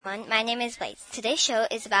My name is Blaze. Today's show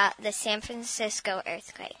is about the San Francisco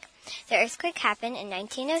earthquake. The earthquake happened in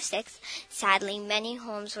 1906. Sadly, many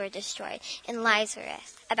homes were destroyed and lives were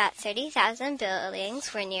risked. About 30,000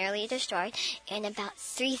 buildings were nearly destroyed and about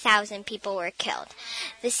 3,000 people were killed.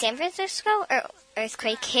 The San Francisco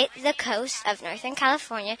earthquake hit the coast of Northern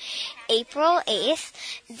California April 8th.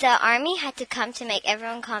 The army had to come to make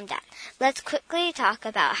everyone calm down. Let's quickly talk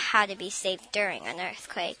about how to be safe during an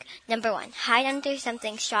earthquake. Number 1, hide under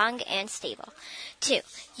something strong and stable. 2,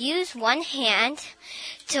 use one hand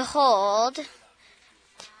to hold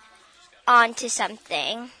on to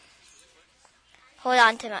something.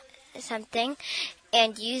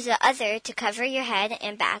 And use the other to cover your head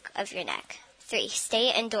and back of your neck. 3,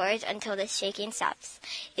 stay indoors until the shaking stops.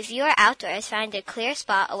 If you are outdoors, find a clear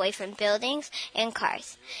spot away from buildings and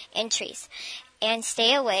cars and trees, and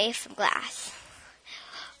stay away from glass.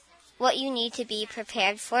 What you need to be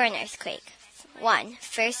prepared for an earthquake. 1,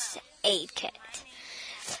 first aid kit.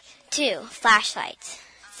 2, flashlights.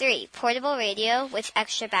 3, portable radio with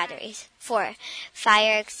extra batteries. 4,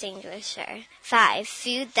 fire extinguisher. 5,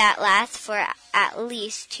 food that lasts for at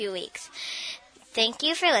least 2 weeks. Thank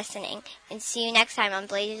you for listening, and see you next time on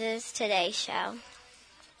Blaze's Today Show.